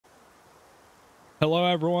Hello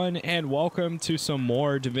everyone and welcome to some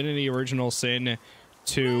more Divinity Original Sin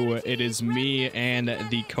 2. It is me and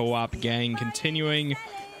the co-op gang continuing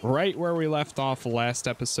right where we left off last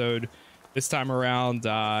episode. This time around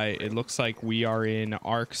it looks like we are in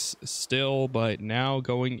Arcs still, but now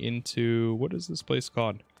going into, what is this place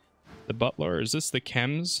called? The Butler? Is this the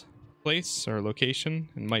Chems place or location?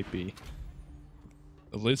 It might be.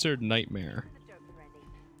 The Lizard Nightmare.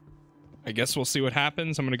 I guess we'll see what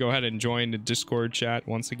happens. I'm going to go ahead and join the Discord chat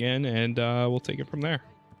once again, and we'll take it from there.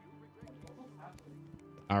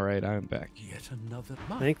 All right, I'm back.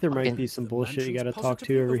 I think there might be some bullshit you got to talk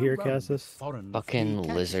to over here, Casas. Fucking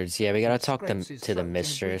lizards. Yeah, we got to talk to the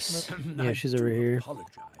mistress. Yeah, she's over here.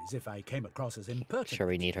 If I came across as impertinent, Sure,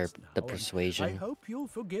 we need her the persuasion. I hope you'll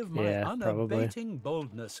forgive my unabating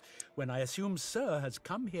boldness when I assume Sir has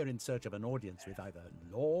come here in search of an audience with either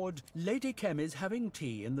Lord. Lady Chem is having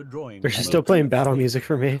tea in the drawing room. They're still playing battle music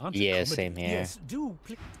for me. Yeah, same here. Yes, do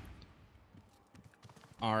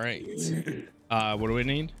All right. What do we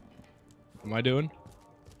need? What am I doing?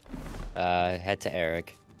 Head to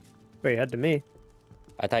Eric. Wait, head to me.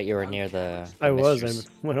 I thought you were near the I was. mistress.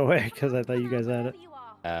 I went away because I thought you guys had it.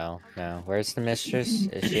 Oh, no. Where's the mistress?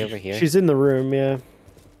 Is she over here? She's in the room, yeah.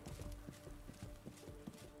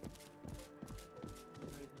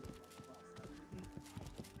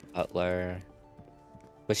 Butler.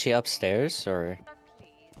 Was she upstairs, or?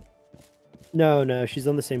 No, she's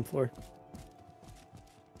on the same floor.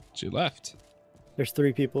 She left. There's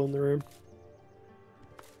 3 people in the room.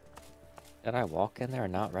 Did I walk in there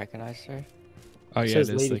and not recognize her? Oh It yeah, says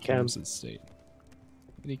it is Lady the Chem. Chems estate.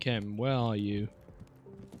 Lady Chem, where are you?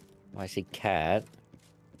 Oh, I see Cat.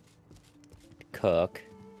 Cook.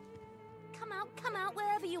 Come out,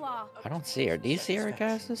 wherever you are. I don't see her. Do you see her,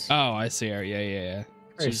 Casas? Oh, I see her. Yeah.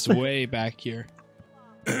 She's Right. way back here.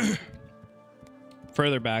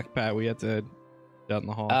 Further back, Pat. We have to out in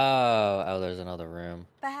the hall. Oh, there's another room.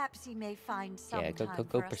 Perhaps he may find some Yeah, go time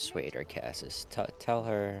for us persuade her, Casas. Tell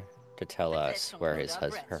her to tell us where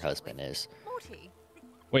her husband is. Morty.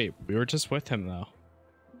 Wait, we were just with him though.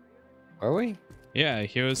 Were we? Yeah,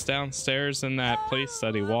 he was downstairs in that place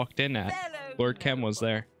that he walked in at. Lord Chem was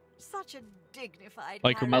there. Such a dignified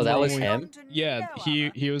Like, man. remember that was when we- him? Yeah,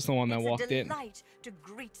 he was the one that It's a walked in, delight to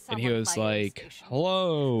greet and he someone was my own like, station.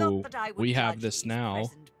 "Hello, Not that I would we have judge this these now."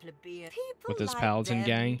 present plebeian. People with his like paladin them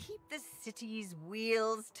gang. Keep the city's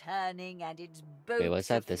wheels turning and its boats Wait, was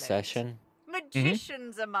that this afloat. session?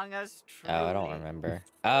 Magicians among us, truly. Oh, I don't remember.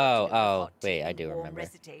 A Oh, hot wait, tea I and do warm remember.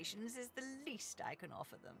 Recitations is the least I can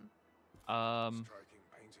offer them.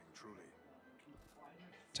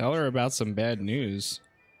 Tell her about some bad news.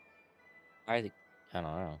 I don't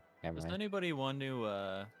know. Never Does mind. anybody want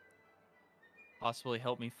to possibly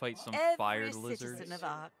help me fight some Every fire citizen lizards? of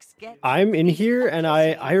Arx gets I'm in here, and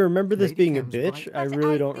I opportunity. remember this Lady being a Cam's bitch. right. I But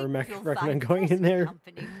really don't think you'll recommend find going in present there.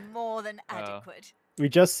 company more than adequate. We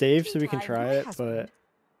just saved so we can Meantime, try my it, husband-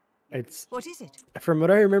 but it's What is it? from what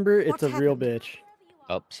I remember, it's What a real happened? bitch.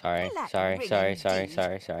 Oh, sorry. Relax, Sorry. ring Sorry. indeed.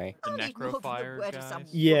 Sorry. The I'll need more than the necrofire word of some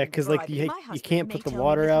guys? Yeah, woman 'cause, like, bribing. you My can't husband put may the tell me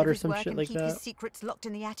water little out of or his some work shit and like keep his that. secrets locked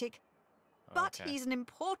in the attic. But Okay. he's an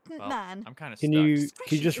important Well, man. I'm kind of Can stuck. you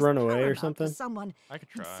Discretion just is run away or paramount for something? Someone I could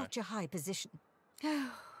in try. such a high position.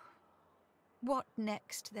 What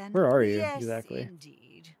next then? Where are you, Yes, exactly?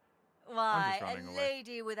 Indeed. Why, a running away.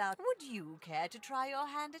 lady without. Would you care to try your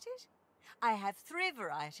hand at it? I have 3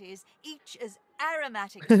 varieties, each as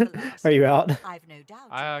aromatic as the last. Are you out? I've no doubt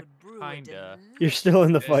I, you could brew kinda. You're still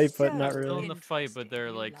in the It's fight, but so not Still really. in the fight, but they're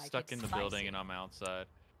interesting. like You like stuck it in the spicy. building and I'm outside.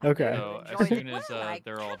 Okay. So You as enjoyed soon it. as Well, I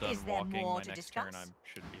they're all can- done is there walking more my to next turn, I discuss?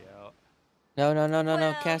 should be out. No.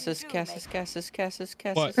 Well, Casas. do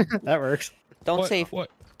That works. Don't What? save. What?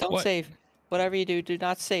 Don't What? save. Whatever you do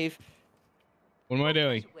not save. What am I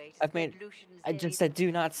doing? I just said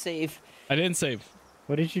do not save. I didn't save.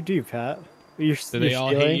 What did you do, Pat? You're, Do they all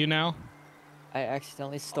hate you now? I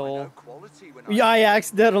accidentally stole. Yeah, I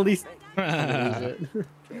accidentally. Lose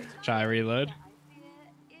Try it. reload.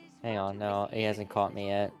 Hang on, no, he hasn't caught me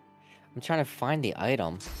yet. I'm trying to find the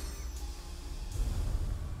item.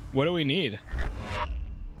 What do we need?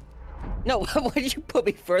 No, why did you put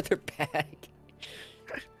me further back?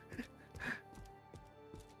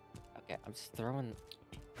 Okay, I'm just throwing.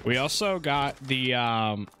 We also got the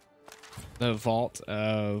vault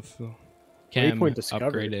of Chem Waypoint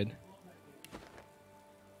discovered. upgraded.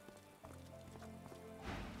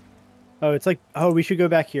 Oh, it's like. Oh, we should go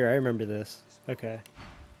back here. I remember this. Okay.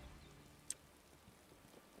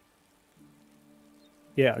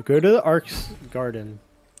 Yeah, go to the Ark's garden.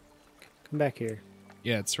 Come back here.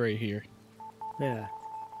 Yeah, it's right here. Yeah.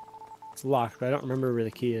 It's locked, but I don't remember where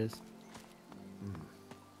the key is.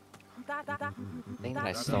 Thing that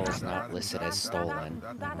I stole is not listed as stolen.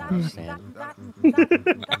 I don't understand.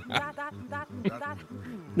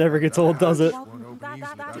 Never gets old, does it?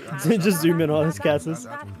 Just zoom in on his Casas.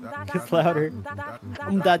 Gets louder.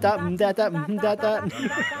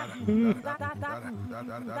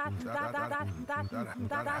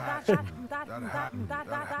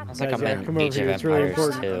 Sounds like I'm in come over Age here, of it's really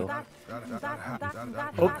Empires important. 2.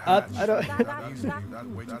 Oh, I don't.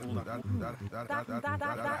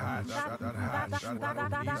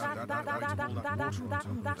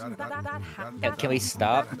 Can we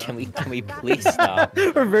stop? Can we please stop?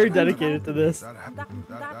 We're very dedicated to this.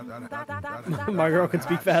 My girl can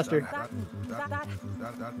speak faster. That.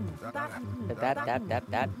 If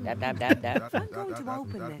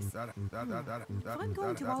I'm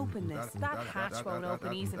going to open this, that hatch won't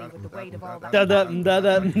open easily with the weight of all that.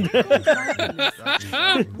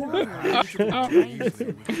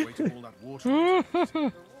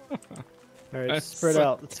 Alright, spread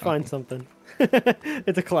out. Let's find something.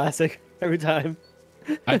 It's a classic every time.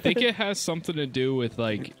 I think it has something to do with,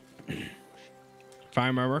 like, if I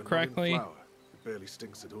remember correctly, barely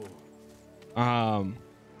stinks at all. I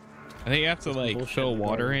think you have to, like, fill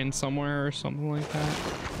water in somewhere or something like that.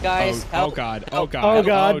 Guys, oh help. god, oh god, Oh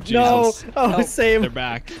god, no! Jesus. Oh, same. They're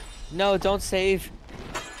back. No, don't save.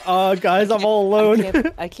 Guys, I'm all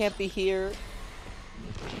alone. I can't be here.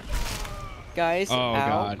 Guys, Oh ow.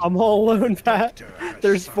 god. I'm all alone, Pat.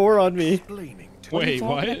 There's 4 on me. Wait,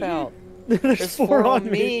 what? About? There's 4 on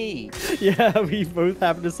me. Yeah, we both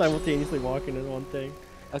happen to simultaneously walk into one thing.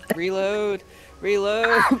 Reload.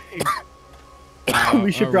 Reload.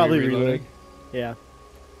 We should Are probably we reload. reloading? Yeah.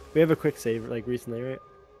 We have a quick save, like, recently, right?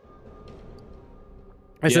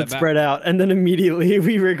 I Yeah, said that- spread out, and then immediately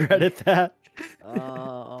we regretted that.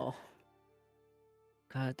 Oh.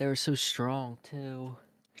 God, they were so strong, too.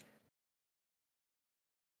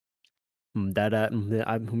 Have that happen.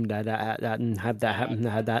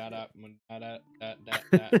 Had that.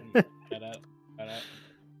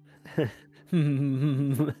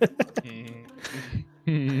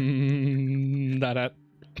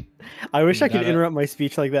 I wish I could interrupt my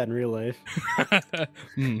speech like that in real life.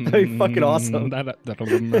 That'd be fucking awesome.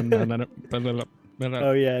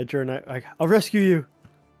 Oh yeah, Jordan, I'll rescue you.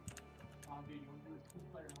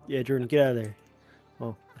 Yeah, Jordan, get out of there.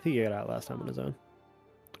 Oh, I think he got out last time on his own.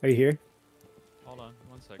 Are you here? Hold on,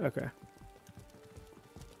 1 second. Okay.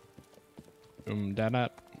 I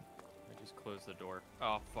just closed the door.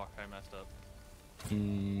 Oh fuck, I messed up.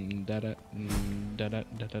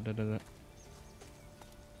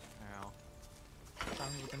 Ow.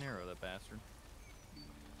 Shot me with an arrow, that bastard.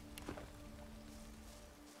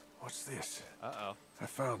 What's this? Uh-oh. I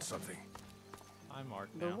found something. I'm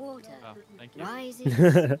marked The now. water Oh, thank you. rises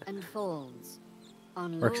and falls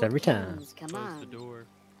on Works Lord every time. King's Close command. the door.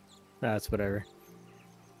 That's whatever.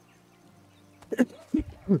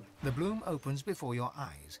 The bloom opens before your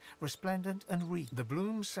eyes, resplendent and wreathed. The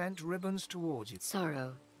bloom sent ribbons towards you.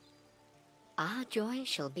 Sorrow. Our joy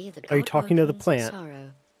shall be the Are you God talking to the opens plant?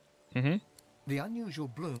 Sorrow. Mm-hmm. The unusual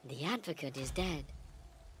bloom. The advocate is dead.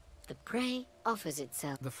 The prey offers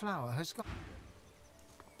itself. The flower has gone.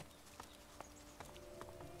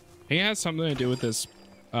 I think it has something to do with this,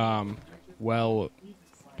 well,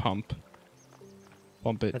 pump.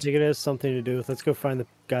 Pump I it. think it has something to do with. Let's go find the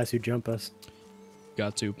guys who jump us.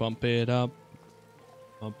 Got to pump it up.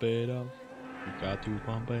 Pump it up. You got to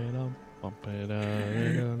pump it up. Pump it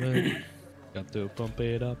up. Got to pump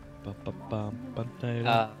it up. Pump it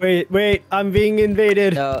up. Wait, I'm being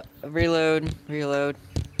invaded. No, reload. Reload.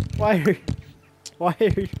 Why why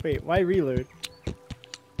reload?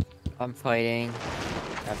 I'm fighting.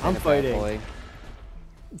 I'm fighting. Boy.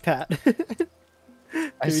 Pat.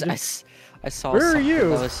 I saw Where are something you?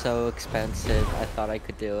 that was so expensive. I thought I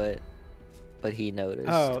could do it, but he noticed.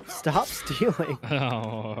 Oh, stop stealing.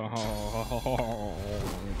 Oh,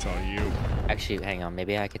 it's all you. Actually, hang on.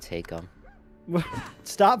 Maybe I could take him.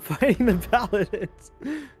 Stop fighting the paladins.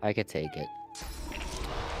 I could take it.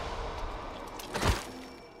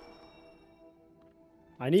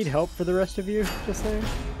 I need help for the rest of you, just saying.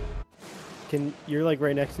 You're like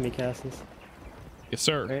right next to me, Casas. Yes,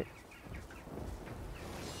 sir. Right?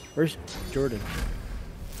 Where's Jordan?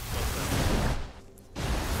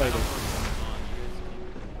 Fighting.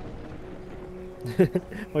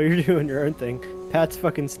 Well, you're doing your own thing. Pat's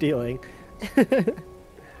fucking stealing.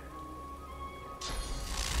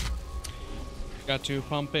 Got to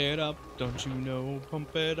pump it up, don't you know?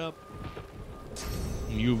 Pump it up.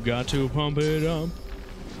 You've got to pump it up.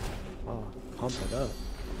 Oh, pump it up.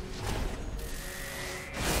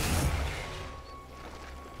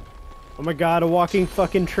 Oh my god, a walking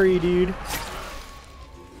fucking tree, dude.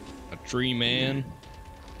 A tree man.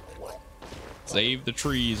 Save the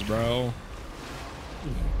trees, bro.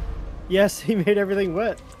 Yes, he made everything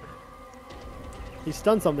wet. He's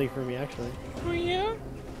done something for me, actually. Oh, yeah?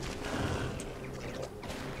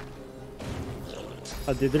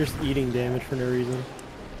 Oh, dude, they're just eating damage for no reason.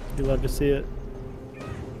 You love to see it.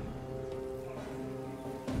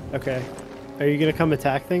 Okay. Are you gonna come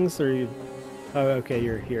attack things, or are you... Oh, okay,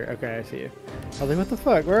 you're here. Okay, I see you. I was like, what the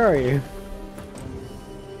fuck? Where are you?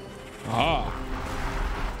 Ah.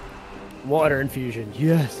 Water infusion.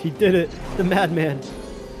 Yes, he did it. The madman.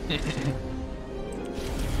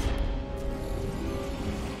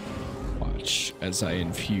 Watch as I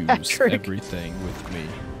infuse Patrick. everything with me.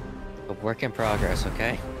 A work in progress,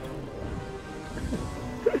 okay?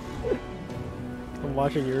 I'm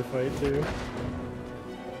watching your fight, too.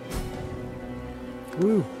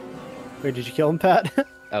 Woo. Wait, did you kill him, Pat?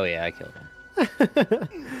 Oh yeah, I killed him.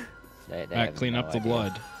 They have Clean no up the idea.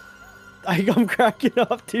 blood. I'm cracking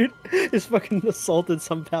up, dude. He's fucking assaulted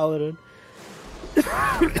some paladin. You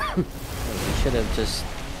should have just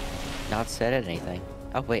not said anything.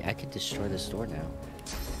 Oh wait, I could destroy this door now.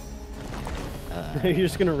 You're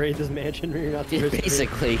just gonna raid this mansion, or you're not supposed to.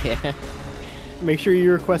 Basically, yeah. Make sure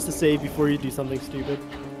you request a save before you do something stupid.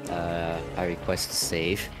 I request a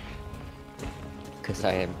save. Because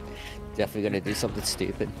I am definitely gonna do something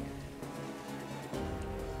stupid.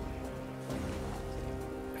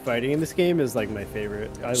 Fighting in this game is like my favorite.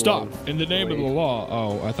 I Stop! love In the name of the law.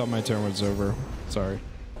 Oh, I thought my turn was over. Sorry.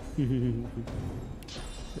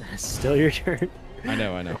 Still your turn. I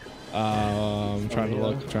know. Trying to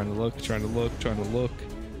look.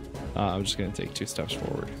 I'm just gonna take 2 steps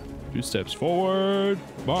forward. 2 steps forward.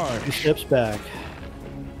 March. 2 steps back.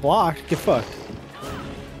 Blocked. Get fucked.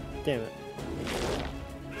 Damn it.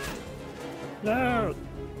 No.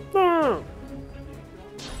 No.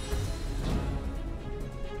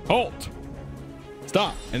 Halt!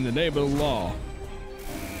 Stop! In the name of the law.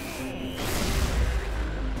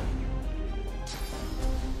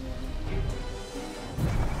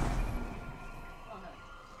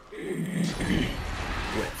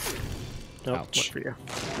 Nope, Ouch. what for you?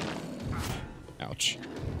 Ouch.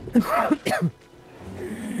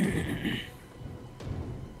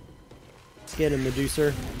 Get him,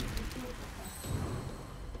 Medusa.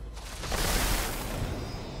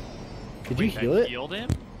 Did you Wait, heal that it? healed him?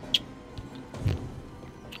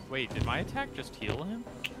 Wait, did my attack just heal him?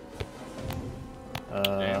 Did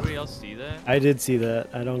anybody else see that? I did see that.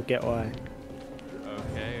 I don't get why.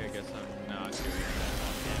 Okay, I guess I'm not doing that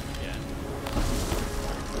on him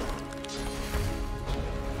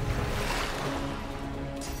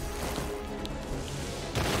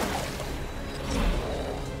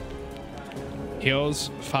again. Heals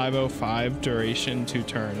 505, duration 2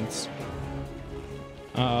 turns.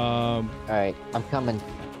 Alright, I'm coming.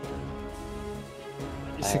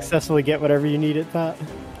 You successfully get whatever you needed, Pat?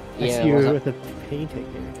 I Yeah, see you wasn't- with a painting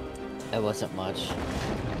here. It wasn't much.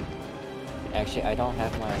 Actually, I don't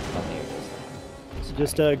have my thumb here.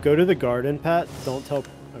 Just go to the garden, Pat. Don't tell...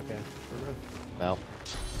 Okay. Well,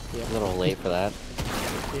 Yeah. a little late for that.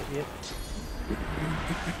 Yep.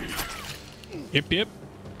 Yip yip.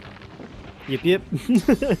 Yip yip.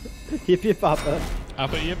 Yip yip papa.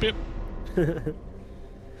 Up a yip yip.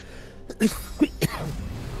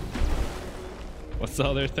 What's the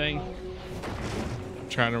other thing? I'm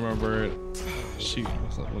trying to remember it. Shoot,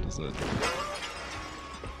 what is it?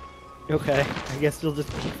 Okay, I guess you'll just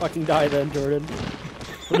fucking die then, Jordan.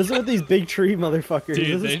 What is it with these big tree motherfuckers?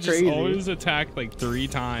 Dude, this they is just crazy. always attack like 3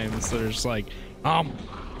 times. So they're just like, Yeah,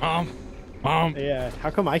 how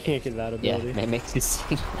come I can't get that Yeah, ability? it makes you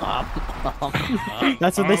sing.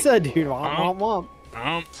 That's what they said, dude. Womp, womp,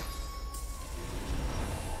 womp.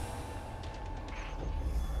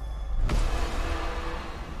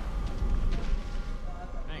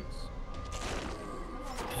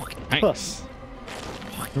 Thanks.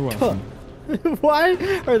 You're welcome. Why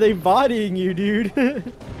are they bodying you, dude? Yeah,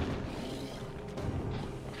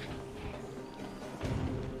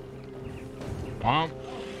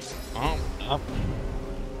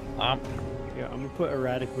 I'm gonna put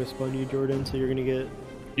erratic wisp on you, Jordan, so you're gonna get...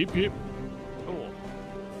 Yip yip. Cool.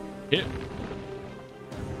 Yip.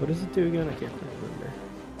 What does it do again? I can't remember.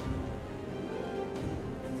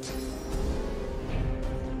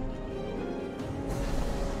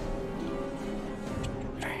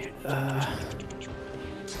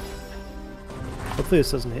 Hopefully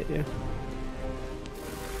this doesn't hit you.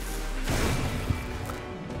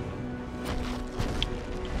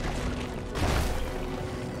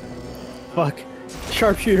 Fuck.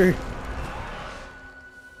 Sharpshooter.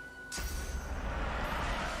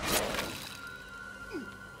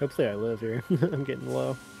 Hopefully I live here. I'm getting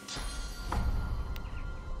low.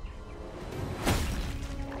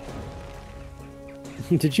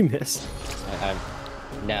 Did you miss?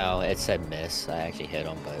 No, it said miss. I actually hit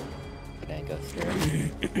him, but it didn't go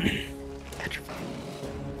through.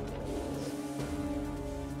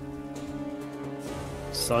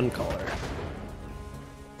 Sun color.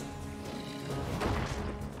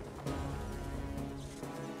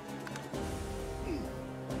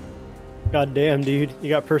 God damn, dude. You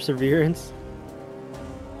got perseverance?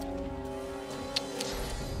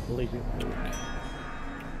 Believe me.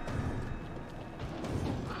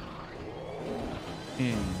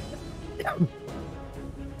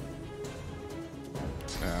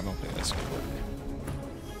 Yeah, I don't think that's gonna work.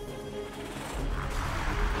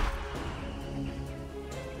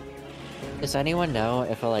 Does anyone know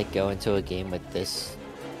if I like go into a game with this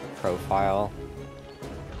profile,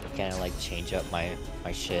 kind of like change up my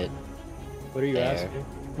shit? What are you asking?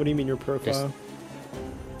 What do you mean your profile? Just,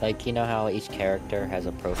 like, you know how each character has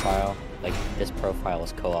a profile? Like, this profile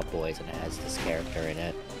is Co-op Boys and it has this character in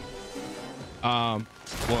it. Well,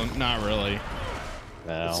 not really.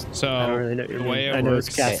 No. So I don't really know what you the mean. way it I know works,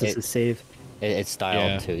 it's Casas' save. It's styled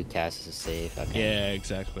Yeah. to Casas' save. Okay. Yeah,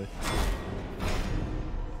 exactly.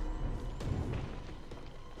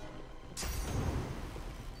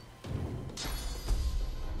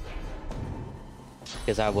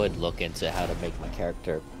 Because I would look into how to make my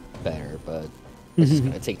character better, but it's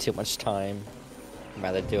gonna take too much time. I'd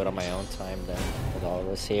rather do it on my own time than with all of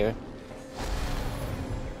us here.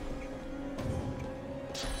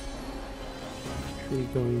 We're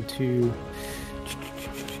going to...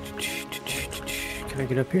 Can I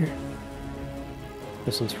get up here?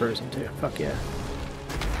 This one's frozen too. Fuck yeah.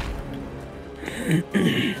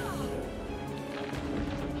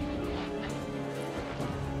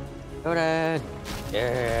 Jordan!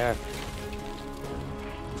 Yeah!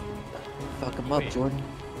 Fuck him up, Jordan.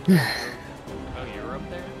 Oh, you're up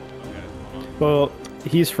there? Okay, hold on. Well,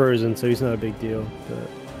 he's frozen, so he's not a big deal.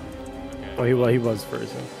 But Okay. well, he was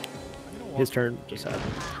frozen. His turn just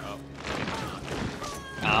happened.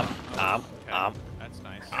 Oh. Okay. That's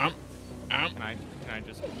nice. Can I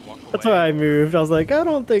just walk away? That's why I moved. I was like, I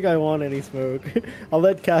don't think I want any smoke. I'll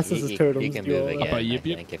let Casas' totems You can do move all that. again, about I yip,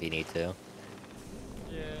 yip? think, if you need to.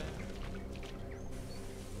 Yeah.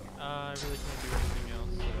 I really can't do anything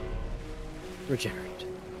else, so... Regenerate.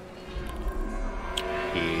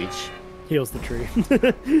 Huge. Heals the tree.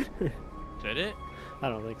 Did it? I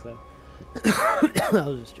don't think so. I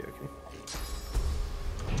was just joking.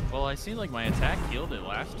 Well, I see like my attack healed it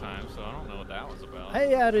last time, so I don't know what that was about.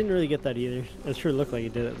 Yeah, I didn't really get that either. It sure looked like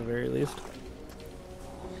it did at the very least.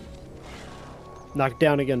 Knocked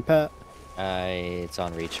down again, Pat. It's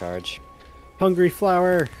on recharge. Hungry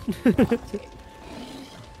flower.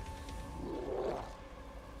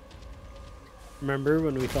 Remember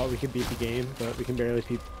when we thought we could beat the game, but we can barely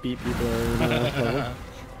beat people at our level?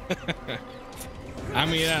 I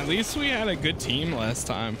mean, at least we had a good team last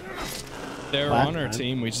time. They were on our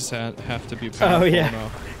team. We just have to be powerful Oh yeah,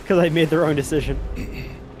 enough. because I made the wrong decision.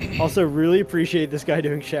 Also, really appreciate this guy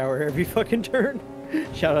doing shower every fucking turn.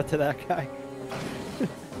 Shout out to that guy.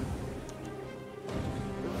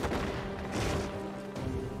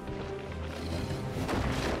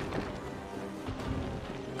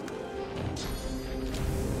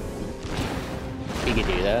 You can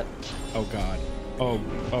do that. Oh god.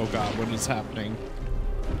 Oh god. What is happening?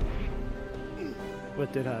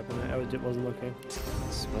 What did happen? I wasn't looking.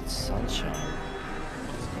 What's sunshine?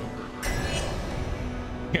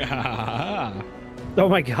 Oh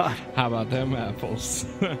my god. How about them apples?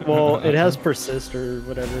 Well, it has persist or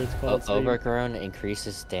whatever it's called. so you- Overgrown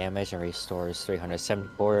increases damage and restores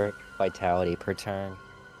 374 vitality per turn.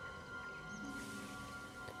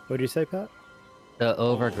 What do you say, Pat? The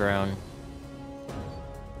overgrown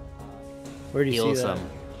Where do you heals see that? them.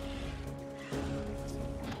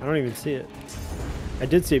 I don't even see it. I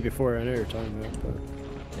did see it before. I know you're talking about,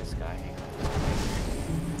 but This guy.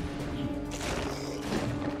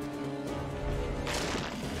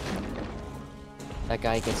 That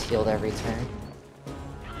guy gets healed every turn.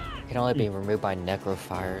 Can only be removed by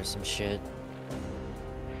necrofire or some shit.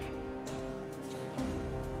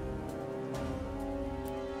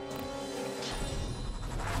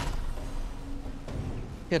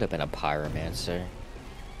 Could have been a pyromancer.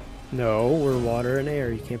 no, we're water and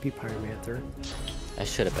air. You can't be pyromancer. I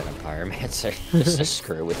should have been a pyromancer. Just to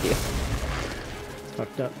screw with you. It's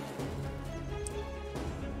fucked up.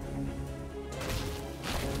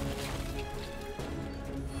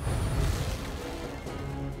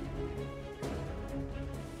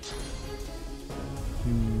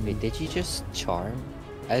 Wait, did you just charm?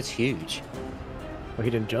 That's huge. Oh, he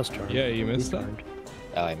didn't just charm. Yeah, you He missed that. charmed.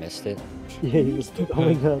 Oh, I missed it. Yeah, you missed it. Oh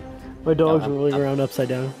my god. My dogs I'm- are rolling I'm- around upside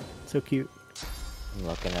down. So cute. I'm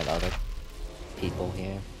looking at other people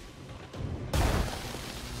here.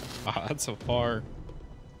 Ah, that's a far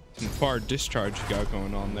discharge you got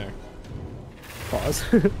going on there. Pause.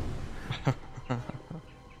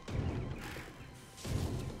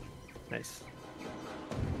 Nice.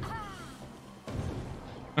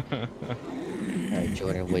 Alright,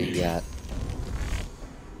 Jordan, what you got?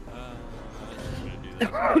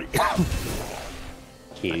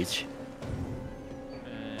 Huge.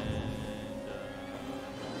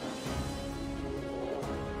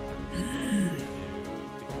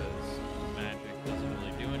 Because magic doesn't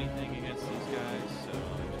really do anything against these guys, so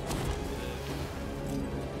I'm just gonna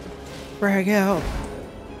Frag out.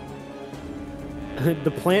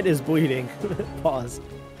 The plant is bleeding. Pause.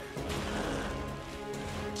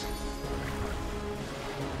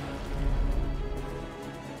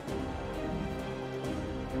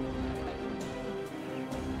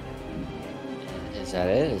 Is that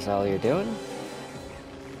it? Is that all you're doing?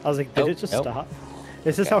 I was like, did Nope, it just nope. stop?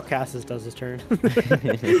 This is how Casas does his turn.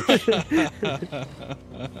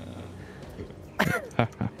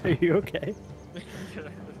 Are you okay?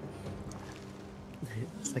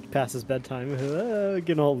 It's like past his bedtime.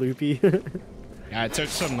 Getting all loopy. Yeah, I took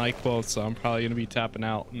some NyQuil, so I'm probably gonna be tapping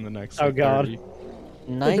out in the next. Oh, like, God. 30.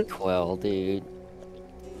 NyQuil, dude.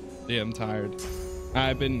 Yeah, I'm tired.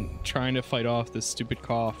 I've been trying to fight off this stupid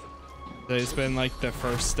cough. Today's been like the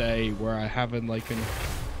first day where I haven't like been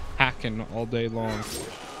hacking all day long.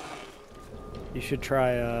 You should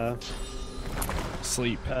try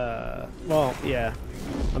Sleep. well, yeah.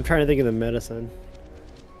 I'm trying to think of the medicine.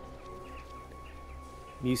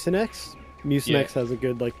 Mucinex? Mucinex has a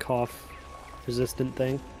good like cough resistant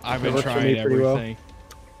thing. I've It been works for trying me pretty well. everything.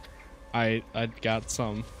 I got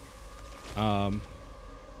some.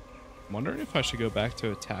 Wondering if I should go back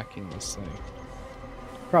to attacking this thing.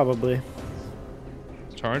 Probably.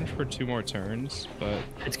 Charge for 2 more turns, but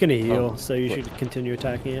It's gonna heal, so you should continue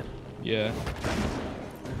attacking it. yeah.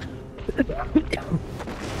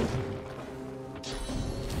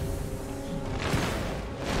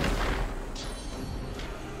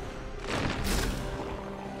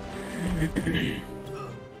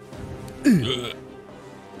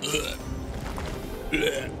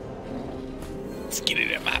 Let's get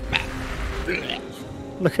it in my mouth.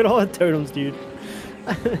 Look at all the totems, dude.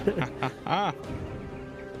 I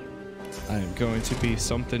am going to be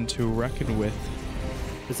something to reckon with.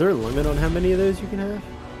 Is there a limit on how many of those you can have?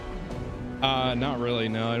 Not really.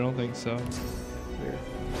 No, I don't think so. Here.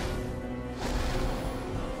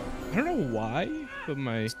 I don't know why, but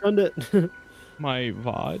my Stunned it. my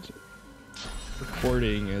VOD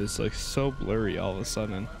recording is like so blurry all of a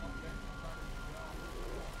sudden.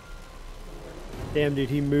 Damn, dude,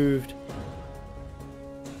 he moved.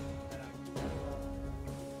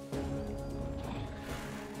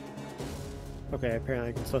 Okay, apparently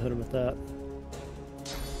I can still hit him with that.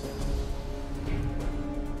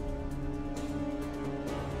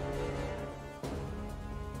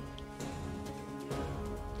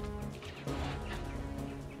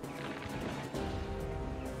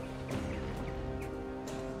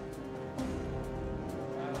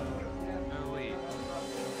 Oh wait,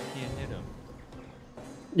 I can't hit him.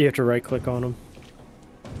 You have to right click on him.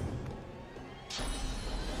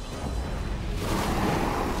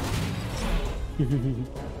 I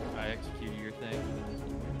executed your thing.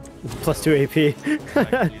 Plus 2 AP. I can do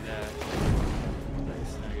that.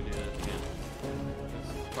 Nice. Now I can do that again. This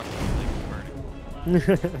fucking thing is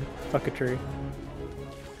burning. Fuck a tree.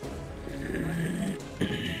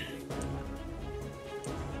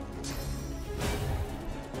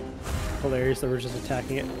 Hilarious that we're just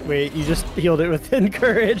attacking it. Wait, you just healed it with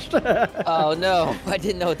encouraged. Oh no, I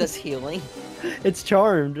didn't know that's healing. It's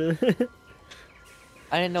charmed.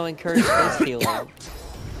 I didn't know encourage is healing.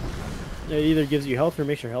 It either gives you health or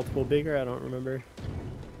makes your health pool bigger. I don't remember.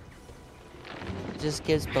 It just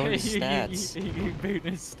gives bonus stats.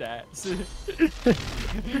 Bonus stats.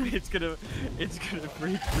 it's gonna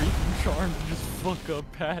break free from charm and just fuck up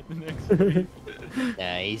Pat the next week.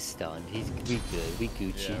 Nah, he's stunned. We good. We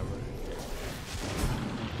Gucci. Yeah,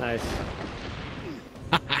 Nice.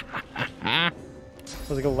 It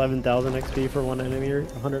was like 11,000 XP for one enemy or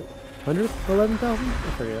 100? 11,000? I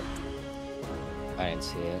forget. I didn't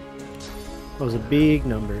see it. That was a big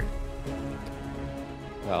number.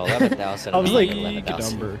 Well, 11,000. I was like,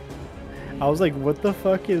 11,000. Number. I was like, what the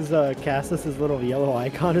fuck is Casas' little yellow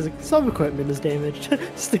icon? Is like, some equipment is damaged.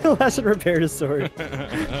 Still hasn't repaired his sword.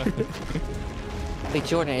 Wait,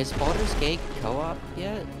 Jordan, is Baldur's Gate co-op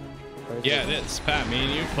yet? Or is Yeah, it is. Pat, me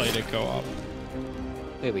and you played it co-op.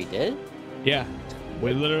 Wait, we did? Yeah,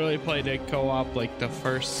 we literally played it co-op like the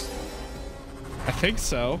first. I think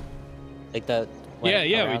so. Like the When yeah,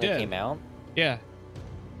 we around it did. Came out? Yeah.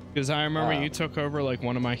 Because I remember you took over like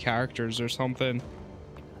one of my characters or something.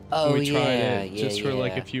 Oh, we tried yeah, it just for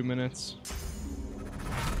like a few minutes.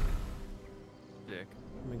 Dick.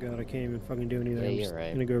 Oh my god, I can't even fucking do anything. Yeah, I'm you're just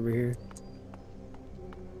right. gonna go over here.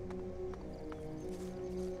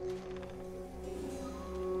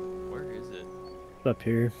 Where is it? It's up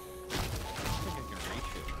here. I think I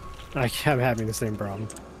can reach it. I'm having the same problem.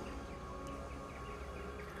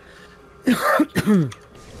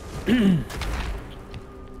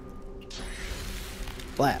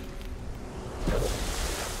 Flat.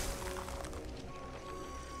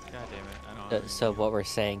 God damn it! I don't. So what we're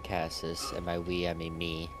saying, Casas, and by we I mean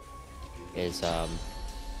me, is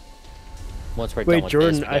once we're done Wait, with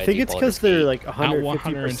Jordan, this, we I gotta think do it's Baldur's because they're Gate. like At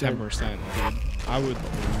 150%. 110%, dude. I would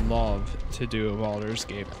love to do a Baldur's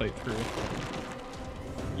Gate playthrough.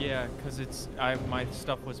 Yeah, because it's my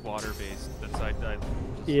stuff was water based. That's I just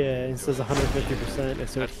Yeah, it says 150%,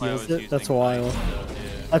 so it That's why I heals was it. That's using wild. ice, yeah.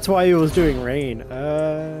 That's why it was doing rain.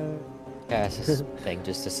 Casas thing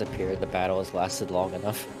just disappeared. The battle has lasted long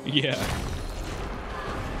enough. Yeah.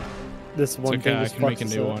 This It's one okay, thing I just can make a fucks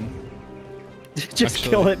us new up. one. Just Actually-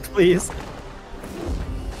 kill it, please.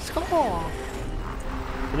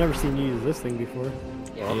 I've never seen you use this thing before.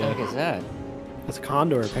 Yeah, what the heck is that? It's a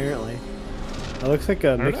condor, apparently. It looks like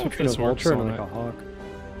a don't mix know if between a this works vulture and on like it. a hawk.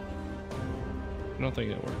 I don't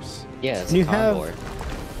think it works. Yeah, it's Can you a condor.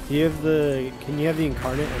 have? Do you have the? Can you have the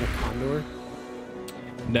incarnate and a condor?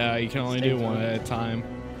 No, you can only do one at a time.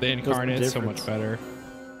 The incarnate's so much better.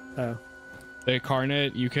 Oh. The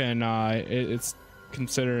incarnate, you can, it's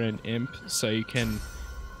considered an imp, so you can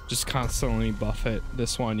just constantly buff it.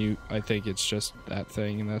 This one, I think it's just that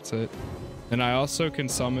thing, and that's it. And I also can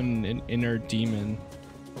summon an inner demon,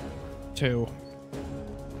 too.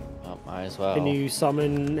 Oh, might as well. Can you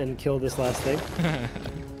summon and kill this last thing?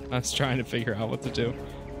 I was trying to figure out what to do.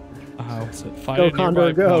 What's it? Fight Go, a Condor,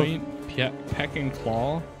 nearby go. point, peck and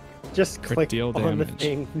claw. Just For click deal on the damage.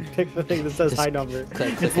 thing. Pick the thing that says Just high number.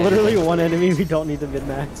 click It's the literally damage. one enemy. We don't need the min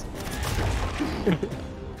max.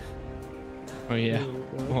 Oh yeah.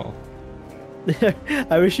 Well,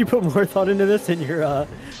 I wish you put more thought into this in your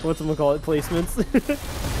whatchamacallit placements.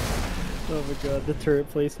 Oh my god, the turret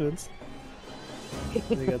placements. I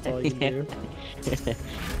think that's all you can do.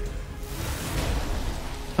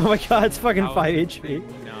 Oh my god, it's fucking How 5 is HP. this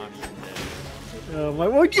thing not even dead? Oh my,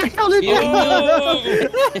 what you held it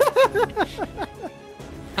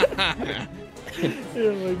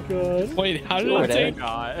Oh my god. wait, how did Sure, it take?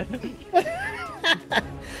 God.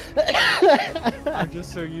 I'm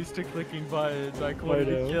just so used to clicking buttons. I couldn't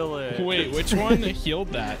know. kill it. Wait, which one healed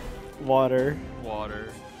that? Water. Water.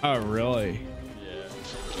 Oh, really? Yeah.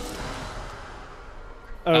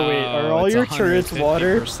 Oh wait, are all it's your turrets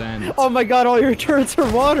water? 150%. Oh my god, all your turrets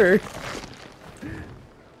are water!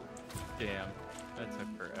 Damn. That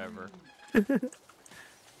took forever.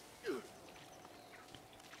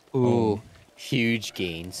 Ooh, huge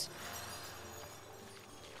gains.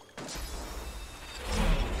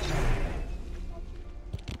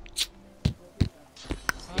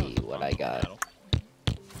 See what I got.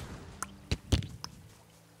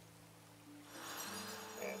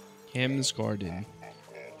 Kim's Garden.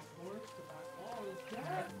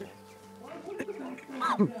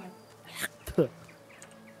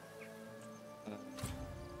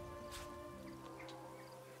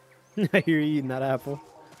 I hear you eating that apple.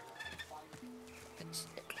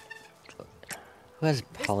 Who has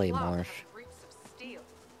polymorph?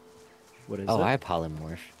 What is Oh, it? I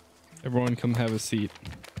polymorph. Everyone come have a seat.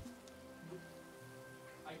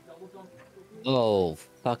 Oh, Very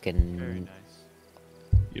fucking.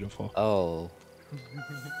 nice. Beautiful. Oh.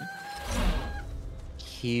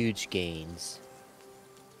 Huge gains.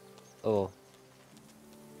 Oh,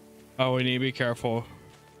 Oh, we need to be careful.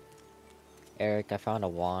 Eric, I found a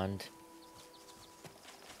wand.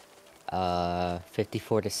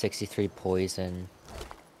 54 to 63 poison.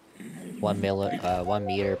 1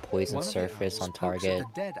 meter poison One of the surface owls on pokes at target.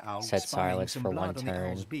 the dead owl, Set spying silence some for blood 1 on the turn.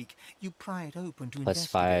 owl's beak. You pry it open to Plus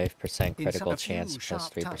investigate. 5% Inside critical a few chance, plus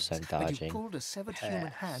sharp 3% tugs, and dodging. You pulled a severed human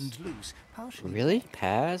hand loose, partially. Really?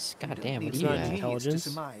 Pass? God You damn, don't what need do you not genius have? intelligence. to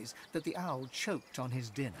surmise that the owl choked on his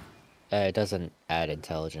dinner. It doesn't add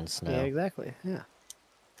intelligence, no. Yeah, exactly. Yeah.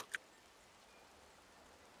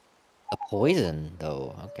 A poison,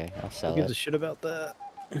 though. Okay, I'll Who sell gives a it. shit about that?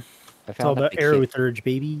 I It's all found a about arrow pecu- surge,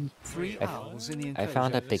 baby. 3 I- owls in the I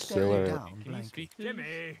found a enclosure staring peculiar- down Can you blankly. speak to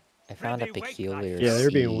me? I found a peculiar Yeah,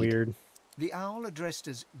 they're being seed. weird. The owl addressed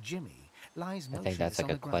as Jimmy lies I think that's motionless like on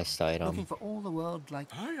a the ground, quest item. looking for all the world like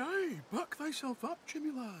Aye, aye, buck thyself up,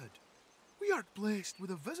 Jimmy lad. We art blessed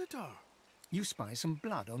with a visitor. You spy some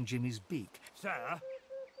blood on Jimmy's beak. Sir?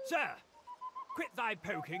 Sir! Quit thy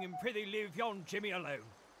poking and prithee leave yon Jimmy alone.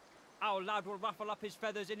 Our lad will ruffle up his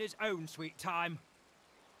feathers in his own sweet time.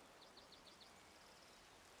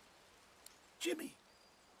 Jimmy?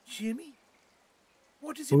 Jimmy?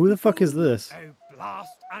 What is it? Who the fuck is this? Oh,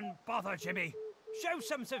 blast and bother, Jimmy. Show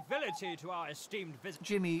some civility to our esteemed visitor.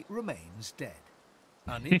 Jimmy remains dead.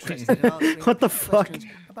 Uninterested in answering What the fuck?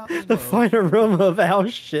 questions about the The world. fine aroma of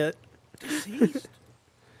house shit. Deceased?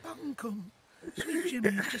 Bunkum. Sweet Jimmy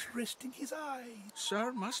is just resting his eyes.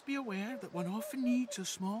 Sir must be aware that one often needs a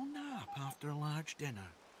small nap after a large dinner.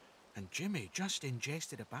 And Jimmy just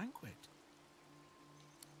ingested a banquet.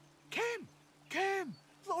 Kem! Kem!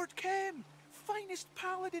 Lord Kem! Finest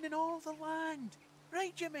paladin in all the land.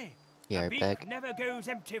 Right, Jimmy? Yeah, A beak back. never goes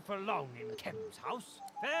empty for long in Kem's house.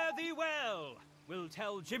 Fare thee well. We'll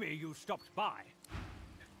tell Jimmy you stopped by.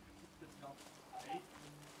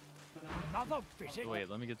 Another visit. Wait,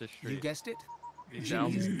 let me get this You straight. guessed it. These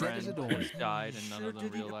Jimmy is Al's dead as a friend door. has died, and none of them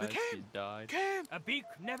realize Kem! he's died. Kem! A beak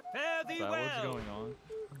never. Fare Is thee that what's well. going on?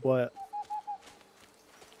 What?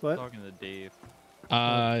 What? Talking to Dave.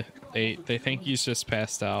 They think he's just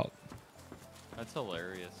passed out. That's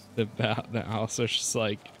hilarious. The house is just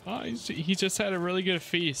like, oh, he just had a really good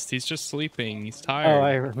feast. He's just sleeping. He's Oh, tired.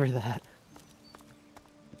 I remember that.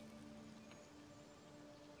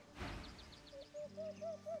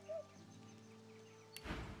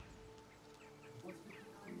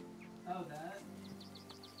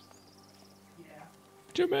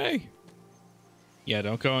 Jimmy. Yeah,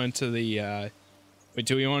 don't go into the. Wait,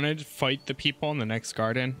 do we want to fight the people in the next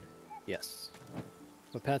garden? Yes.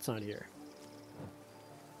 But Pat's not here.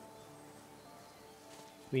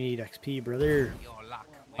 We need XP, brother.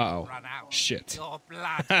 Uh-oh. Shit. Your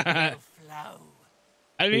blood will flow.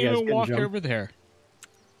 I didn't You guys even can walk jump. over there.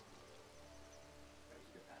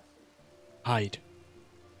 Hide.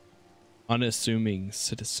 Unassuming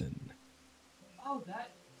citizen. Oh,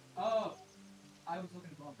 that. Oh, I was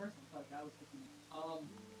looking for one person. I thought that was 59.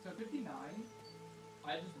 So 59.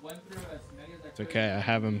 I just went through as many as I It's could. okay, I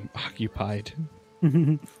have him occupied.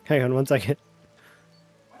 Hang on one second.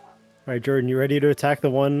 Alright, Jordan, you ready to attack the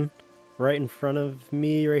one right in front of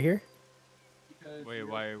me right here? Wait,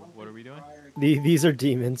 why? What are we doing? These are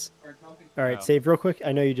demons. Alright, Oh. save real quick.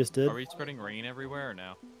 I know you just did. Are we spreading rain everywhere or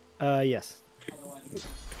no? Yes.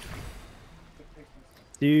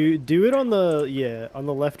 Do it on the on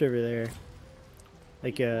the left over there.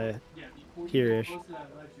 Like here-ish.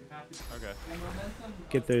 Okay.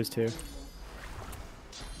 Get those two.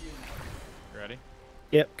 Ready?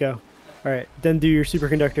 Yep, go. Alright, then do your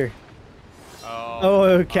superconductor. Oh.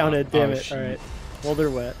 Oh, it counted, damn oh, it. shoot. Alright. Well, they're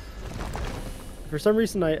wet. For some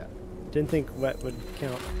reason I didn't think wet would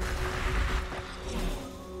count.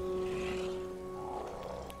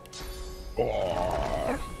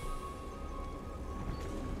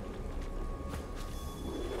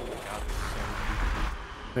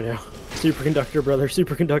 I know. Superconductor, brother,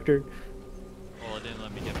 superconductor. Well, it didn't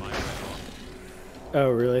let me get mine off. Oh,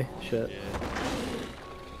 really? Shit. Yeah.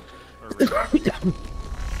 Or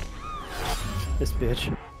This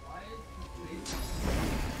bitch.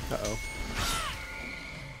 Uh-oh.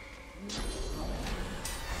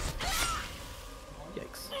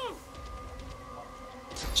 Yikes.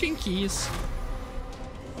 Jinkies.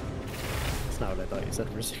 That's not what I thought you said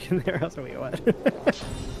for a second there. I was like, wait, what?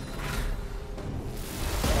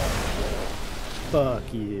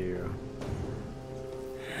 Fuck you.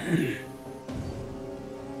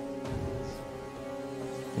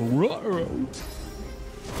 Ruh-roh.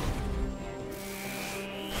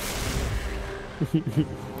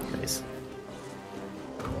 Nice.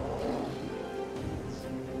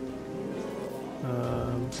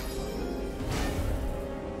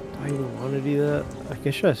 Do I even want to do that? I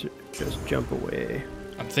guess I should just jump away.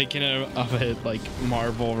 I'm thinking of it like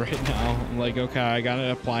Marvel right now. I'm like, okay, I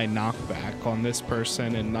gotta apply knockback on this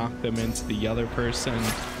person and knock them into the other person.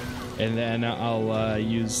 And then I'll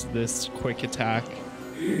use this quick attack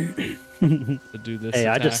to do this Hey,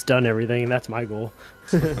 I attack. just stun everything. That's my goal.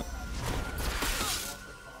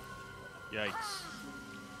 Yikes.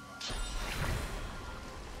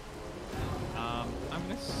 I'm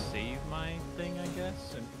gonna save my thing, I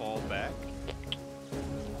guess, and fall back.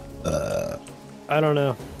 I don't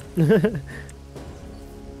know.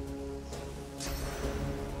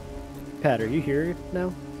 Pat, are you here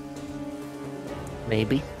now?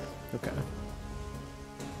 Maybe. Okay.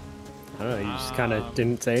 I don't know, you just kind of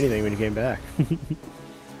didn't say anything when you came back.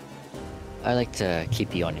 I like to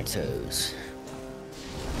keep you on your toes.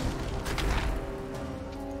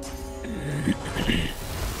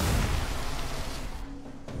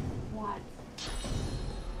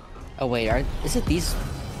 Oh wait, is it these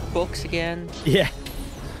books again? Yeah.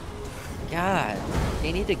 God,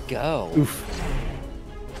 they need to go. Oof.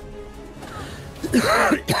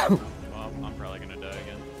 Well, I'm probably gonna die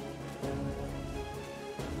again.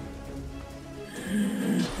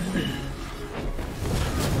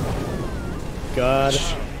 God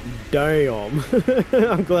damn.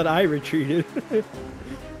 I'm glad I retreated. Yeah.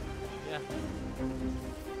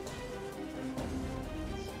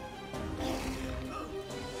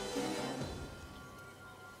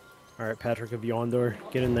 Alright, Patrick of Yondor,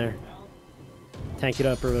 get in there. Tank it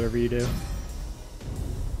up or whatever you do.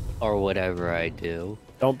 Or whatever I do.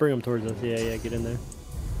 Don't bring them towards us. Yeah, get in there.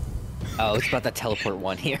 Oh, it's about to teleport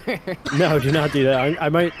one here. No, do not do that. I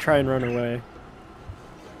might try and run away.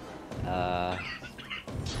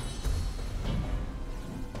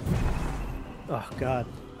 Oh god.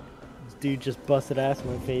 This dude just busted ass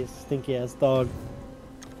in my face. Stinky ass dog.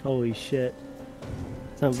 Holy shit.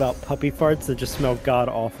 Something about puppy farts that just smell god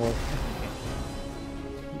awful.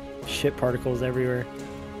 Shit particles everywhere.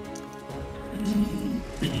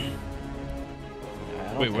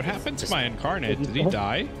 Wait, what happened to my incarnate? Did he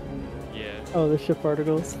die? Yeah. Oh, the shit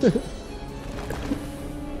particles. I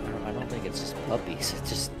don't think it's just puppies. It's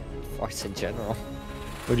just farts in general.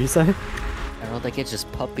 What'd you say? I don't think it's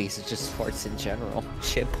just puppies. It's just farts in general.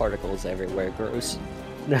 Shit particles everywhere. Gross.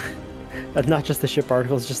 No, that's not just the shit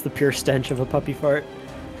particles. Just the pure stench of a puppy fart.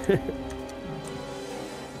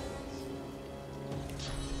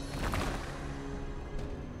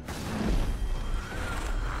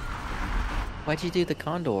 Why'd you do the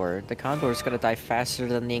condor? The condor's gonna die faster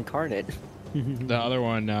than the incarnate. The other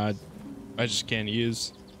one, I just can't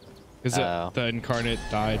use. Because the incarnate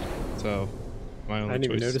died, so my only I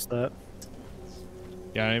didn't choice. even notice that.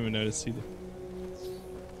 Yeah, I didn't even notice either.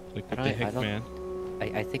 Like, what the heck, man?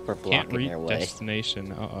 I think we're Can't blocking reach their way.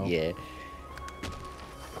 destination. Uh-oh. Yeah.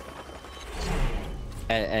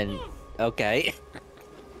 And okay.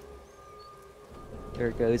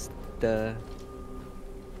 There goes the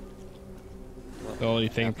only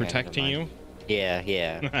thing okay, protecting you? Yeah,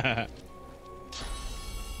 yeah.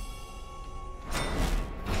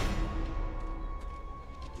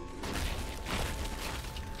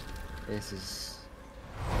 This is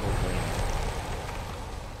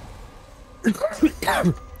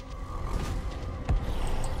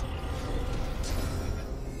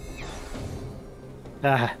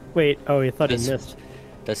Ah, wait. Oh, he thought he missed.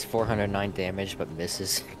 Does 409 damage but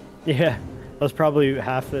misses. Yeah, that was probably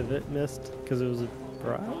half of it missed because it was a.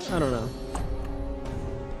 I don't know.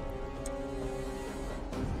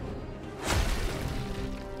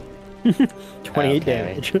 Okay. 28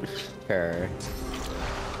 damage. Sure.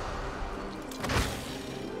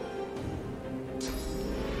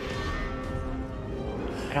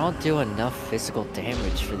 I don't do enough physical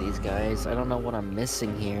damage for these guys. I don't know what I'm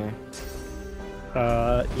missing here.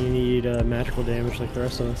 You need magical damage like the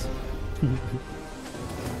rest of us.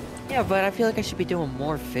 Yeah, but I feel like I should be doing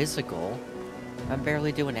more physical. I'm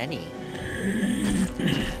barely doing any.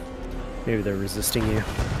 Maybe they're resisting you.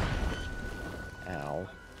 Ow.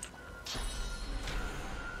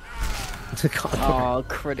 It's a condor. Oh,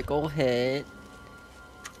 critical hit.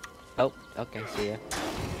 Oh, okay, see ya.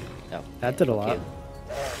 No. That did a lot.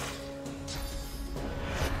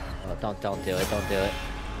 Oh, don't do it, don't do it.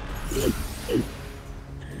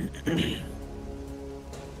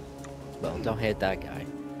 Well, don't hit that guy.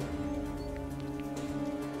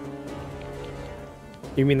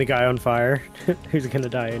 You mean the guy on fire? Who's gonna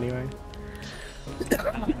die anyway?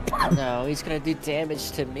 No, he's gonna do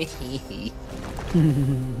damage to me.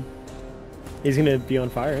 He's gonna be on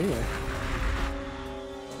fire anyway.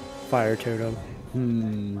 Fire totem.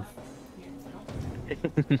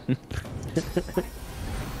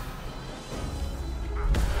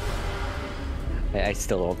 I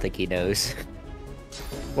still don't think he knows.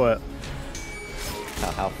 What?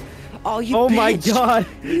 How? Oh, you Oh bitch! my god!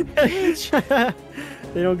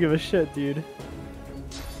 They don't give a shit, dude.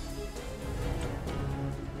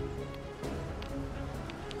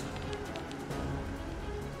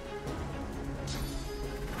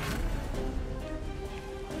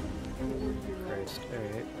 Christ,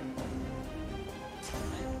 alright.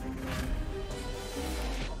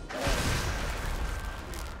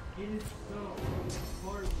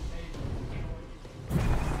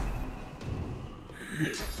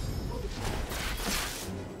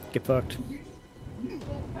 Get fucked.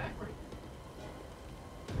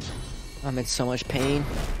 I'm in so much pain.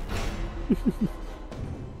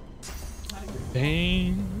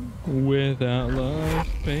 Pain without love,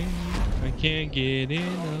 pain. I can't get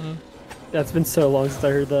enough. That's been so long since I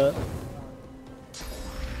heard that.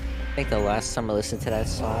 I think the last time I listened to that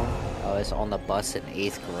song, I was on the bus in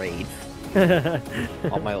 8th grade.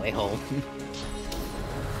 On my way home.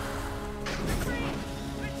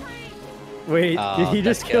 Wait, did he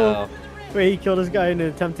just kill... Wait, he killed this guy in an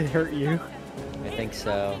attempt to hurt you? I think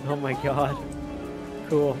so. Oh my god.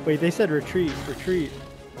 Cool. Wait, they said retreat, retreat.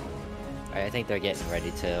 I think they're getting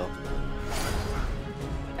ready to.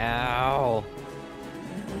 Ow!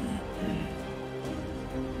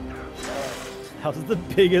 That was the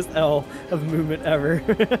biggest L of movement ever.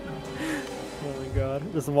 Oh my god.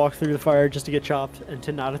 Just walk through the fire just to get chopped and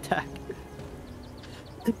to not attack.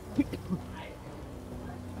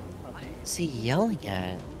 What's he yelling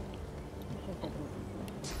at?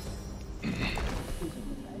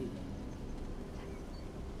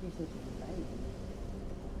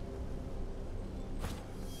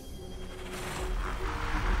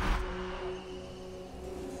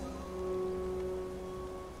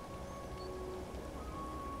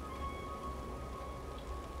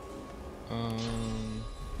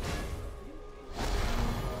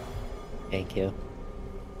 Thank you.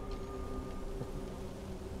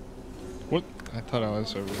 What? I thought I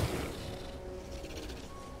was over.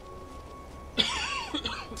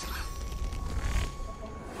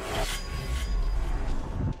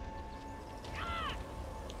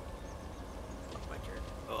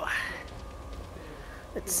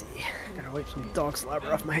 Let's see. Gotta wipe some dog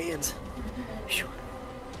slobber off my hands. Phew.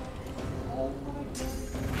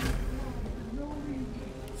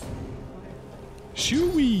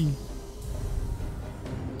 Shooey!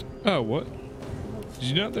 Oh, what? Did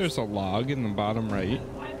you know there's a log in the bottom right?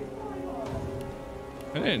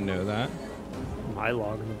 I didn't know that. My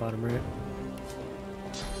log in the bottom right.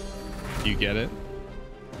 You get it?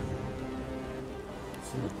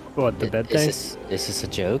 What, the bed thing? Is this a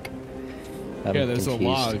joke? Yeah, there's a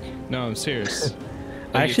log. No, I'm serious.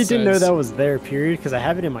 I actually didn't know that was there, period, because I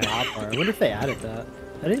have it in my hotbar. I wonder if they added that.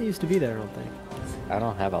 I didn't used to be there, I don't think. I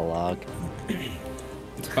don't have a log.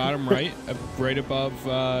 It's bottom right, right above.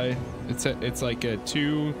 It's like a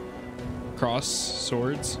 2 cross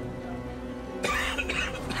swords,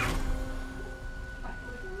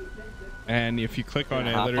 and if you click on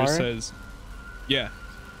it, it literally says, "Yeah."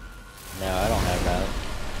 No, I don't have that.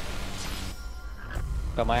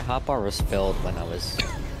 But my hotbar was filled when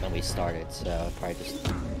we started, so I probably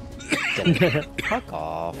just didn't. Fuck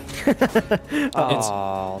off.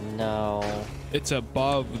 Oh no. It's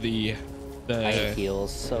above the. I hate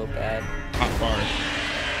heals so bad. Hotbar.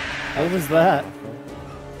 What was that?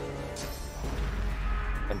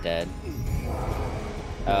 I'm dead.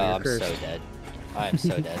 Oh, I'm so dead. I'm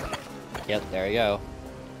so dead. Yep, there you go.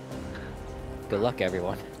 Good luck,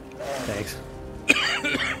 everyone. Thanks.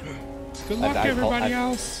 Good luck, everybody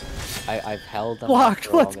else. I've held them.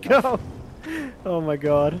 Blocked, let's go! Oh my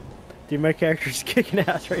god. Dude, my character's kicking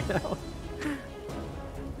ass right now.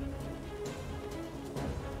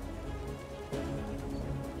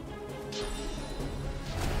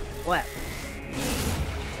 What?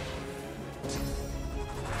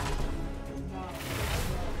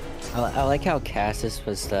 I like how Casas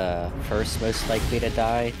was the first most likely to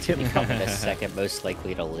die to become the second most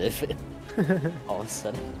likely to live. All of a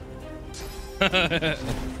sudden.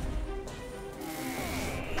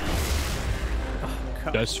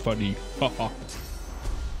 Oh, that's funny.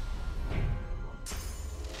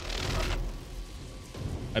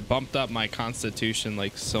 I bumped up my constitution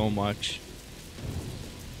like so much.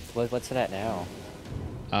 What's it at now?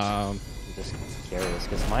 I'm just curious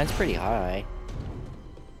because mine's pretty high.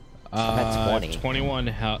 I'm at 20.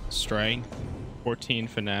 21 strength, 14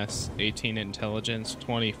 finesse, 18 intelligence,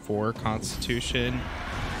 24 constitution,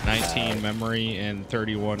 19 memory, and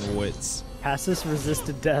 31 wits. Casas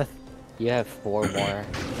resisted death. You have 4 more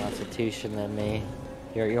constitution than me.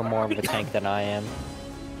 You're more of a tank than I am.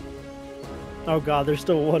 Oh god, there's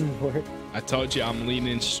still one more. I told you I'm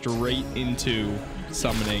leaning straight into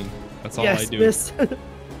summoning. That's all yes, I do. Miss.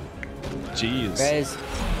 Jeez.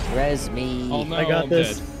 Res me. Oh no, I got I'm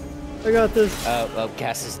this. dead. I got this. Oh,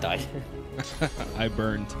 Casas died. I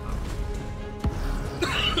burned.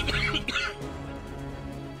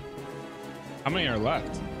 How many are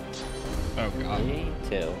left? Oh god.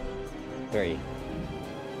 2. 3.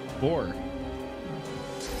 4.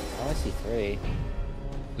 I only see 3.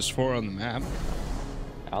 There's 4 on the map.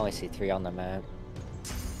 I only see 3 on the map.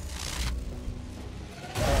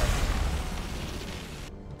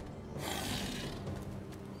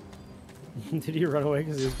 Did he run away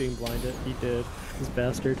because he was being blinded? He did. This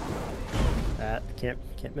bastard. That can't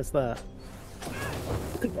miss that.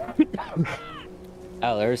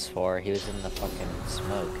 Oh, there's 4. He was in the fucking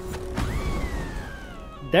smoke.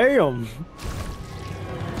 Damn.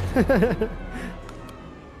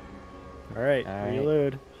 Alright,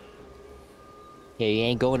 reload. Yeah, you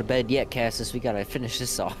ain't going to bed yet, Casas. We gotta finish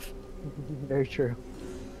this off. Very true.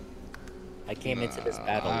 I came into this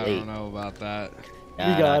battle late. I don't know about that. We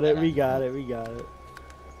got it. We got it.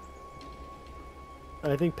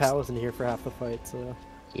 I think Pat wasn't here for half the fight, so...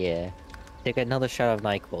 Yeah. Take another shot of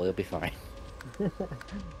NyQuil, you'll be fine.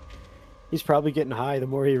 He's probably getting high the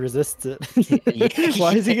more he resists it.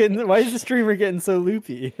 Why is the streamer getting so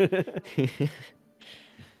loopy?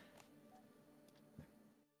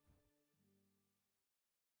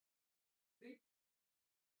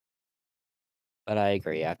 But I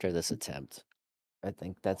agree, after this attempt, I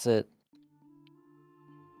think that's it.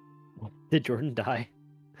 Did Jordan die?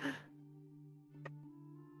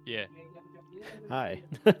 Yeah. Hi.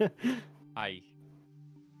 Hi.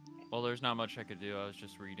 Well, there's not much I could do. I was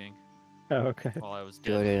just reading. Oh, okay. While I was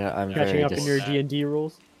Jordan, I'm catching up in your D&D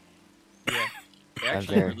rules. Yeah. They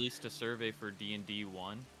actually released a survey for D&D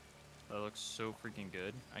 1. That looks so freaking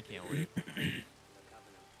good. I can't wait.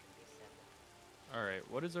 All right,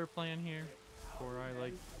 what is our plan here? Before I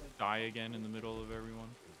like die again in the middle of everyone.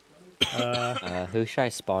 Who should I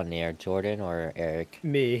spawn near, Jordan or Eric?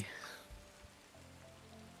 Me.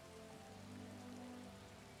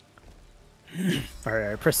 All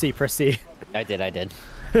right, press C. I did.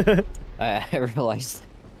 I realized.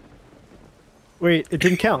 Wait, it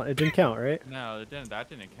didn't count. It didn't count, right? No, it didn't. That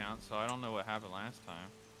didn't count. So I don't know what happened last time.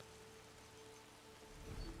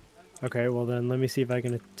 Okay, well then let me see if I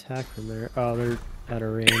can attack from there. Oh, they're at a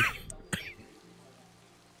range.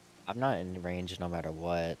 I'm not in range no matter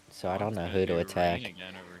what, so I don't know who to attack.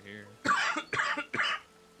 Again over here.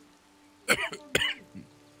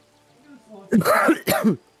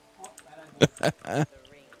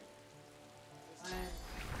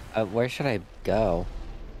 Where should I go?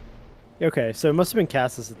 Okay, so it must have been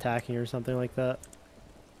Casas attacking or something like that.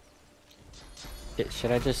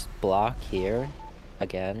 Should I just block here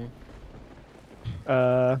again?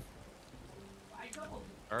 Alright,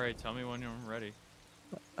 tell me when you're ready.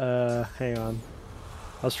 Hang on.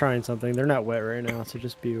 I was trying something. They're not wet right now, so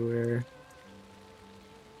just be aware.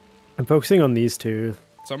 I'm focusing on these two.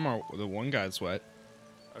 The one guy's wet.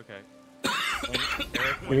 Okay.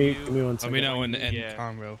 Give me one second. Let me know when to end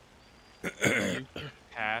combo. You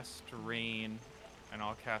cast rain, and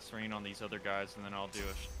I'll cast rain on these other guys, and then I'll do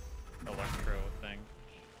a electro thing.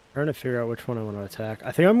 I'm trying to figure out which one I want to attack.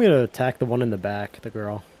 I think I'm gonna attack the one in the back, the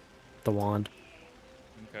girl, the wand.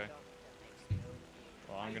 Okay.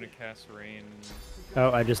 Well, I'm gonna cast rain.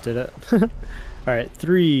 Oh, I just did it. All right,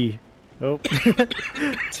 3,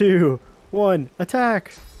 2, 1,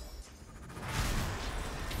 attack!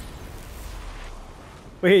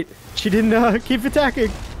 Wait, she didn't keep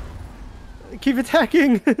attacking. Keep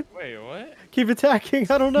attacking. Wait, what? Keep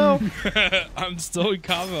attacking. I don't know. I'm still in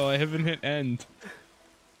combo. I haven't hit end.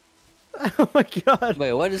 Oh my god.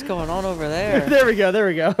 Wait, what is going on over there? There we go.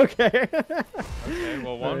 Okay. Okay,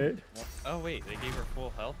 well, one. Right. Oh, wait, they gave her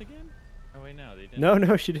full health again? Oh, wait, no, they didn't.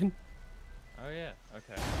 No, she didn't. Oh, yeah,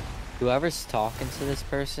 okay. Whoever's talking to this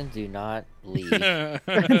person, do not leave. No,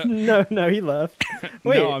 he left.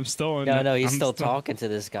 Wait. No, I'm still in. No, he's still talking to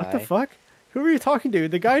this guy. What the fuck? Who are you talking to?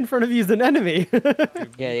 The guy in front of you is an enemy.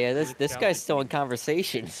 Yeah, this guy's still in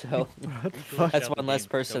conversation, so that's one less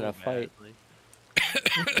person to fight. What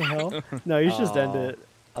the hell? No, you should just end it.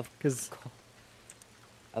 Of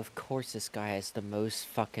course this guy has the most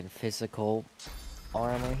fucking physical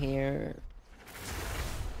armor here.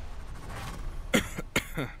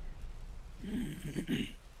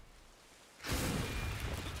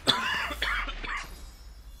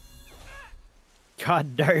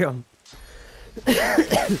 God damn.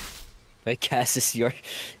 Wait, Casas, your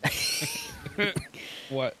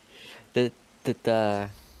What? The yeah,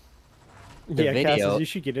 video. Casas, you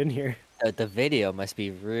should get in here. The video must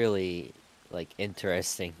be really like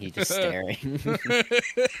interesting. He just staring.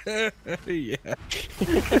 Yeah.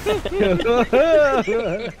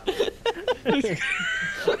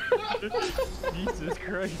 Jesus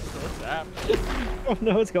Christ, what's happening? Oh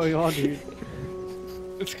no, what's going on, dude?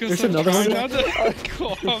 It's because There's another one. not to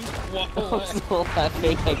cough. I'm still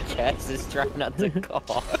laughing at Casas trying not to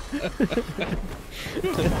cough.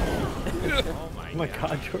 Oh my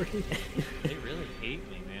god, Jordy. They really hate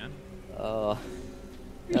me, man. Oh,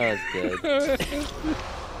 that was good.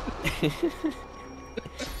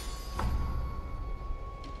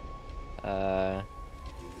 I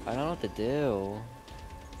don't know what to do.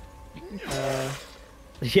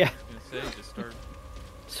 Yeah. I was gonna say, just start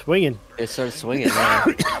Swinging. It started swinging now.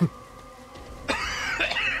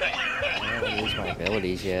 I don't use my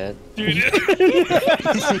abilities yet. Dude.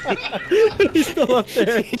 He's still up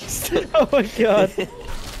there. Oh my god.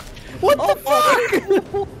 What the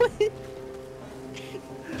fuck?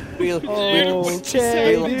 We lost our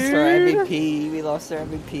MVP. We lost our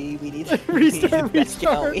MVP. We need to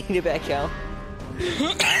restart. We need to back out.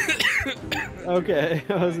 Okay,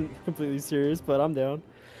 I wasn't completely serious, but I'm down.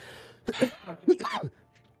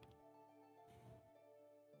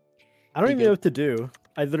 I don't even know what to do.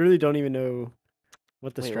 I literally don't even know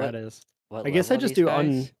what the strat is. What I guess I just do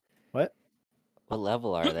what? What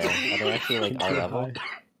level are they? Are they actually like our level?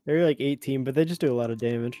 They're like 18, but they just do a lot of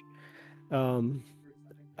damage.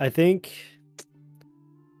 I think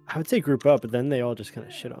I would say group up, but then they all just kind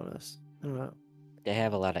of shit on us. I don't know. They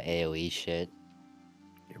have a lot of AoE shit.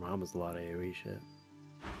 Your mom has a lot of AoE shit.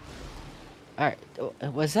 Alright,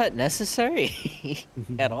 was that necessary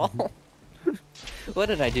at all? What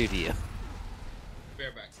did I do to you?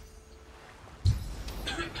 Bareback.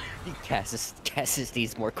 Casas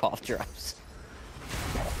needs more cough drops.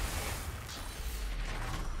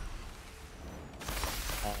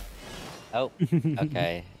 Oh,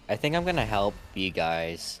 okay. I think I'm gonna help you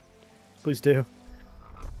guys. Please do.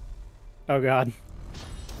 Oh god.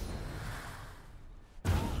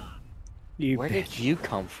 Where did you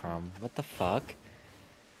come from? What the fuck?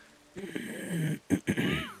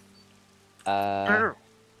 I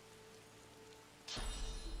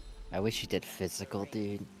wish you did physical,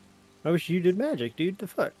 dude. I wish you did magic, dude. The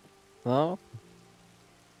fuck? Well,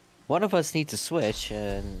 one of us needs to switch,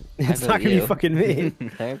 and it's not gonna be fucking me.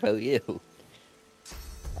 I vote you.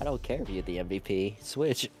 I don't care if you're the MVP.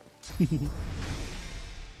 Switch.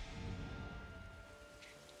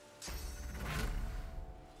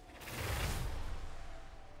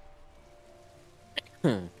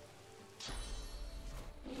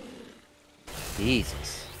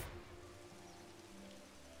 Jesus.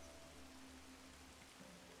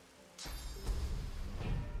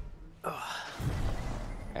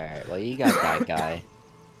 Alright, well you got that guy.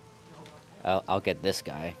 I'll get this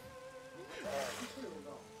guy.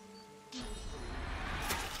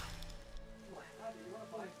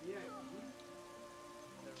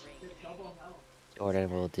 Jordan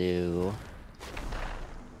will do...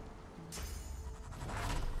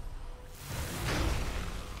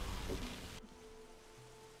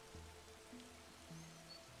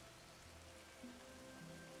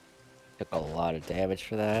 Took a lot of damage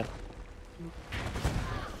for that.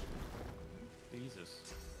 Jesus.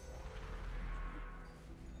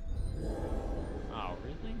 Oh,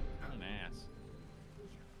 really? What an ass.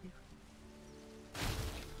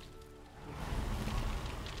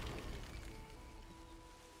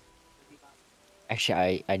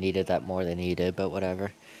 Actually, I needed that more than he did, but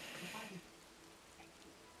whatever.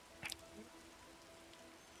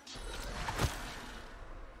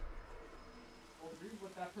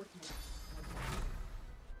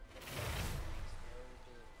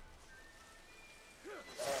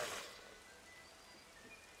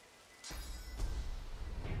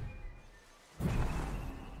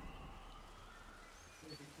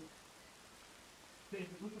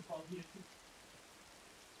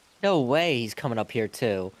 No way he's coming up here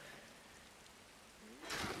too.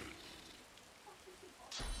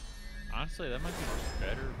 Honestly, that might be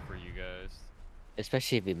better for you guys.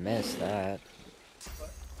 Especially if you miss that.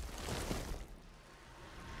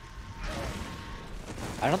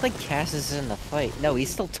 I don't think Cass is in the fight. No,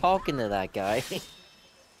 he's still talking to that guy.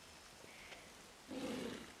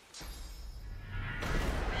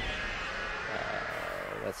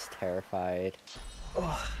 That's terrified.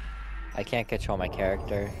 I can't control my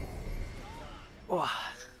character.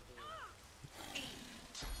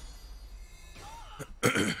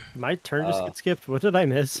 My turn just get skipped. What did I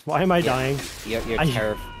miss? Why am I dying?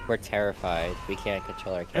 We're terrified. We can't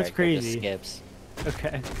control our character. That's crazy. It just skips.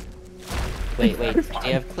 Okay. Wait. Do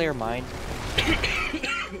you have clear mind?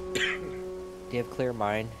 Do you have clear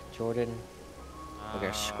mind, Jordan? Like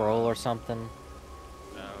a scroll or something?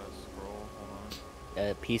 No, scroll. Hold on.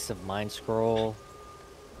 A piece of mind scroll.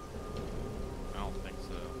 I don't think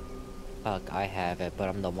so. Fuck, I have it, but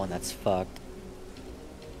I'm the one that's fucked.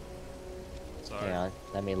 Sorry. Hang on,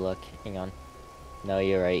 let me look. Hang on. No,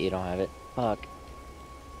 you're right, you don't have it. Fuck.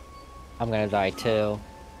 I'm gonna die too.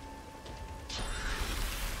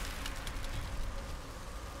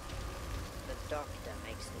 The doctor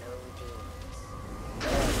makes no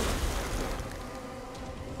deals.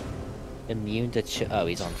 Immune to oh,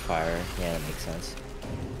 he's on fire. Yeah, that makes sense.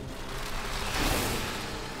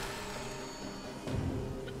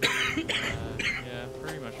 Yeah,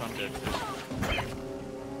 pretty much undead too.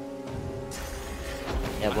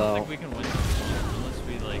 Yeah, I well... don't think we can win unless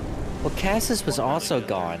we, like... Well, Casas was also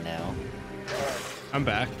gone now. I'm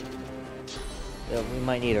back. Yeah, we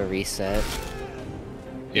might need a reset.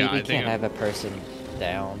 Yeah, we can't have a person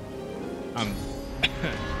down.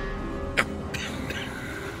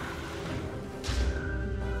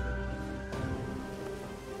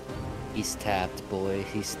 He's tapped, boy.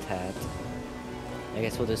 He's tapped. I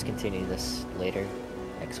guess we'll just continue this later,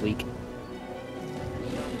 next week.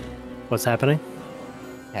 What's happening?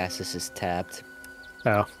 Casas is tapped.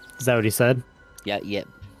 Oh, is that what he said? Yeah.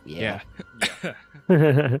 Yeah.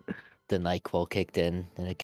 The NyQuil kicked in, and it